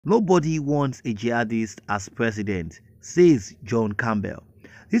Nobody wants a jihadist as president, says John Campbell.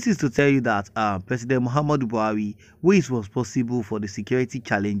 This is to tell you that President Muhammadu Buhari, who is responsible for the security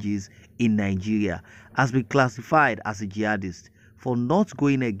challenges in Nigeria, has been classified as a jihadist for not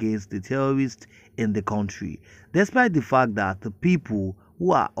going against the terrorists in the country, despite the fact that the people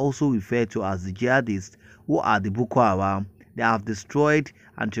who are also referred to as the jihadists, who are the Boko Haram, they have destroyed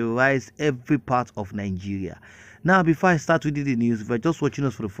and terrorized every part of Nigeria. Now, before I start reading the news, if you're just watching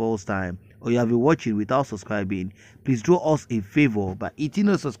us for the first time or you have been watching without subscribing, please do us a favor by hitting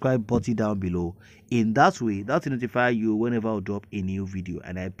the subscribe button down below. In that way, that will notify you whenever I drop a new video.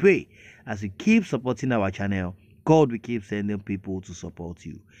 And I pray as you keep supporting our channel, God will keep sending people to support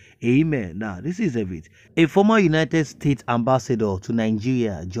you. Amen. Now, this is it. A former United States ambassador to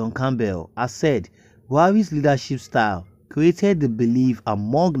Nigeria, John Campbell, has said Buhari's leadership style created the belief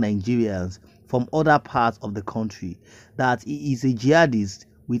among Nigerians from other parts of the country that he is a jihadist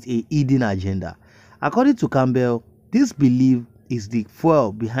with a hidden agenda. According to Campbell, this belief is the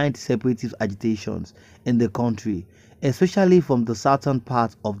fuel behind separatist agitations in the country, especially from the southern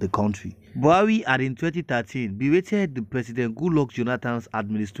part of the country. Buhari had in 2013 berated the President Goodluck Jonathan's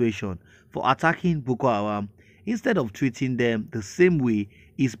administration for attacking Boko Haram instead of treating them the same way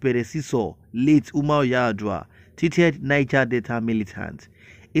his predecessor, late Umar Yar'Adua, treated Niger Delta militants,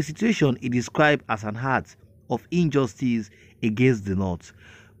 a situation he described as an act of injustice against the North.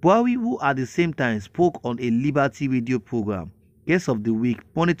 Buhari, who at the same time spoke on a Liberty radio program, Guest of the Week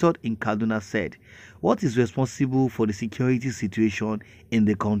monitored in Kaduna, said, "What is responsible for the security situation in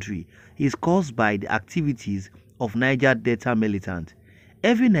the country is caused by the activities of Niger Delta militants.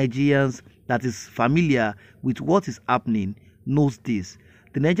 Every Nigerian that is familiar with what is happening knows this.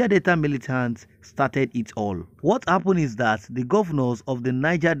 The Niger Delta militants started it all." What happened is that the governors of the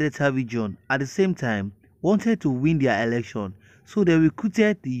Niger Delta region at the same time wanted to win their election, so they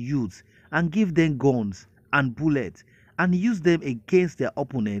recruited the youth and gave them guns and bullets and used them against their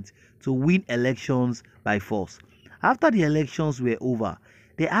opponents to win elections by force. After the elections were over,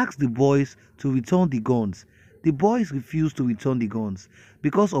 they asked the boys to return the guns. The boys refused to return the guns.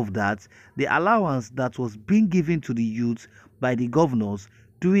 Because of that, the allowance that was being given to the youth by the governors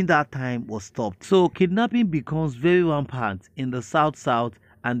during that time was stopped. So kidnapping becomes very rampant in the south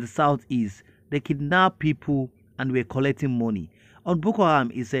and the southeast. They kidnap people and were collecting money. On Boko Haram,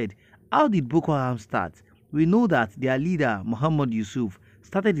 he said, "How did Boko Haram start? We know that their leader, Muhammad Yusuf,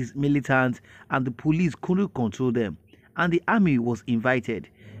 started his militants and the police couldn't control them, and the army was invited.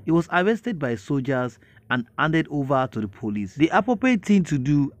 He was arrested by soldiers and handed over to the police. The appropriate thing to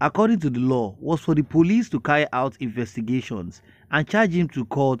do, according to the law, was for the police to carry out investigations and charge him to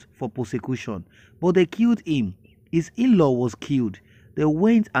court for prosecution. But they killed him. His in-law was killed. They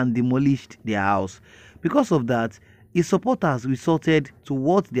went and demolished their house. Because of that, his supporters resorted to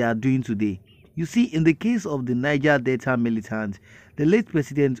what they are doing today. You see, in the case of the Niger Delta militants, the late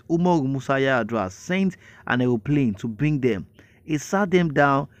President Umar Musa Yar'Adua sent an aeroplane to bring them. He sat them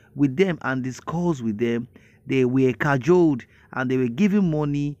down with them and discussed with them. They were cajoled and they were given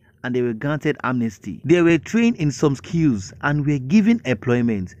money and they were granted amnesty. They were trained in some skills and were given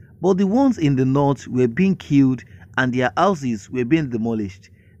employment. But the ones in the north were being killed and their houses were being demolished.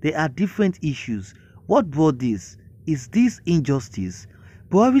 There are different issues. What brought this? Is this injustice?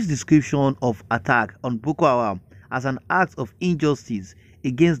 Buhari's description of attack on Boko Haram as an act of injustice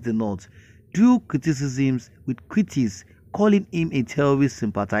against the North drew criticisms, with critics calling him a terrorist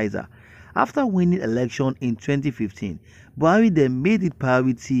sympathizer. After winning election in 2015, Buhari then made it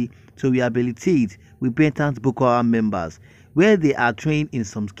priority to rehabilitate repentant Boko Haram members where they are trained in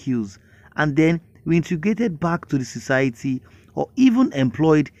some skills and then reintegrated back to the society or even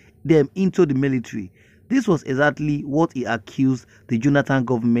employed them into the military. This was exactly what he accused the Jonathan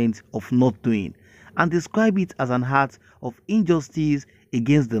government of not doing and described it as an act of injustice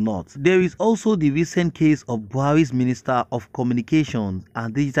against the North. There is also the recent case of Buhari's Minister of Communications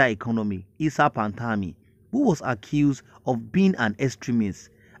and Digital Economy, Issa Pantami, who was accused of being an extremist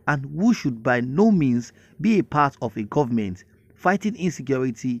and who should by no means be a part of a government fighting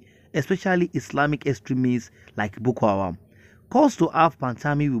insecurity, especially Islamic extremists like Boko Haram. Calls to have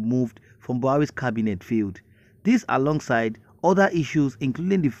Pantami removed from Buhari's cabinet failed. This alongside other issues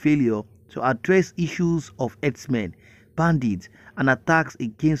including the failure to address issues of herdsmen, bandits and attacks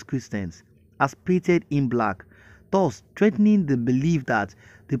against Christians as painted in black, thus strengthening the belief that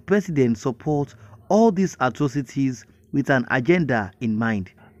the president supports all these atrocities with an agenda in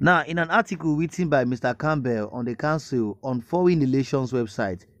mind. Now, in an article written by Mr. Campbell on the Council on Foreign Relations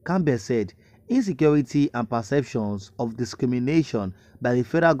website, Campbell said, "Insecurity and perceptions of discrimination by the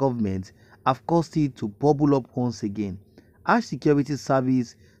federal government have caused it to bubble up once again. Our security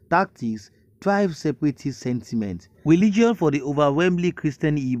service tactics drive separatist sentiment. Religion for the overwhelmingly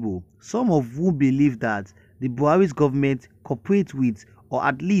Christian Igbo, some of whom believe that the Buhari's government cooperate with or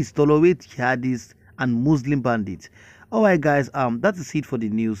at least tolerate jihadists and Muslim bandits. Alright guys, that is it for the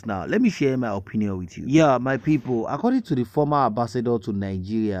news now. Let me share my opinion with you. Yeah, my people, according to the former ambassador to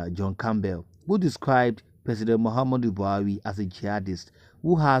Nigeria, John Campbell, who described President Muhammadu Buhari as a jihadist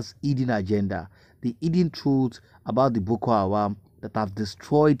who has hidden agenda, the hidden truth about the Boko Haram that have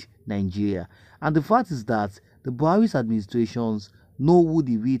destroyed Nigeria. And the fact is that the Buhari's administrations know who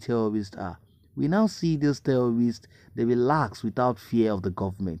the real terrorists are. We now see these terrorists, they relax without fear of the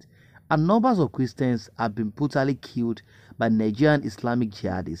government. And numbers of Christians have been brutally killed by Nigerian Islamic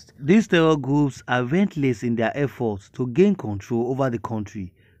jihadists. These terror groups are relentless in their efforts to gain control over the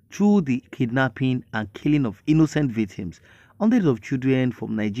country through the kidnapping and killing of innocent victims. Hundreds of children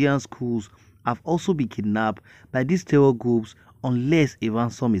from Nigerian schools have also been kidnapped by these terror groups unless a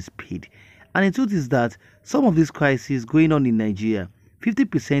ransom is paid. And the truth is that some of these crises going on in Nigeria,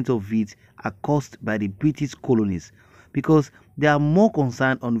 50% of it are caused by the British colonies, because they are more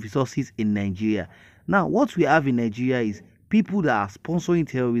concerned on resources in Nigeria. Now, what we have in Nigeria is people that are sponsoring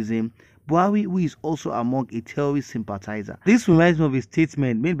terrorism. Buhari, who is also among a terrorist sympathizer. This reminds me of a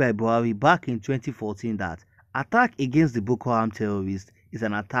statement made by Buhari back in 2014 that attack against the Boko Haram terrorists is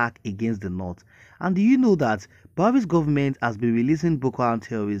an attack against the North. And do you know that Buhari's government has been releasing Boko Haram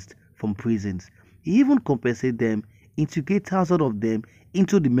terrorists from prisons? He even compensated them, integrate thousands of them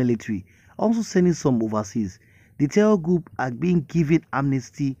into the military, also sending some overseas. The terror group are being given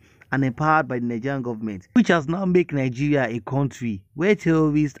amnesty and empowered by the Nigerian government, which has now made Nigeria a country where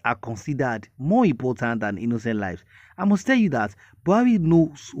terrorists are considered more important than innocent lives. I must tell you that Buhari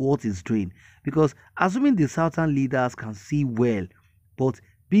knows what he's doing, because assuming the southern leaders can see well, but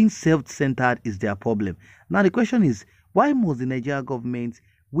being self-centered is their problem. Now the question is, why must the Nigerian government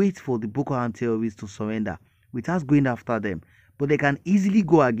wait for the Boko Haram terrorists to surrender without going after them? But they can easily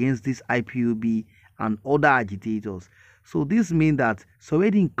go against this IPOB and other agitators. So this means that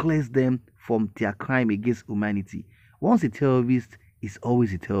surrendering clears them from their crime against humanity. Once a terrorist is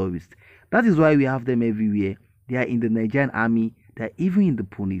always a terrorist. That is why we have them everywhere. They are in the Nigerian army, they are even in the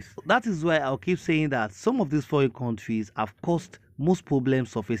police. That is why I'll keep saying that some of these foreign countries have caused most problems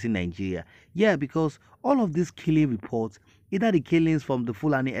surfacing Nigeria. Yeah, because all of these killing reports, either the killings from the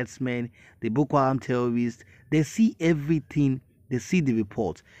Fulani herdsmen, the Boko Haram terrorists, they see everything. They see the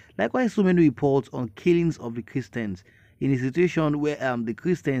report. Likewise, so many reports on killings of the Christians in a situation where the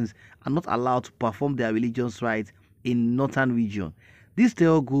Christians are not allowed to perform their religious rites in northern region. These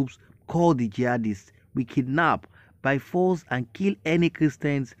terror groups called the Jihadists will kidnap by force and kill any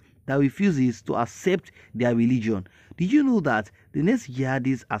Christians that refuses to accept their religion. Did you know that the next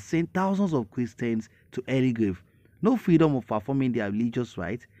Jihadists are sent thousands of Christians to early grave? No freedom of performing their religious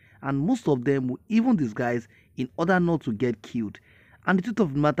rites, and most of them will even disguise in order not to get killed. And the truth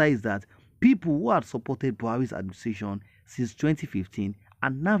of the matter is that people who had supported Buhari's administration since 2015 are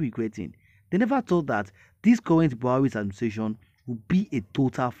now regretting. They never thought that this current Buhari's administration would be a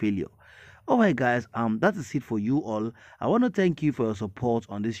total failure. Alright guys, that is it for you all. I want to thank you for your support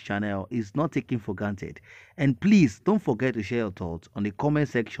on this channel. It's not taken for granted. And please don't forget to share your thoughts on the comment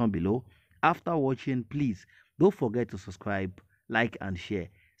section below. After watching, please don't forget to subscribe, like and share.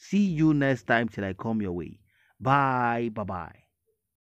 See you next time till I come your way. Bye bye.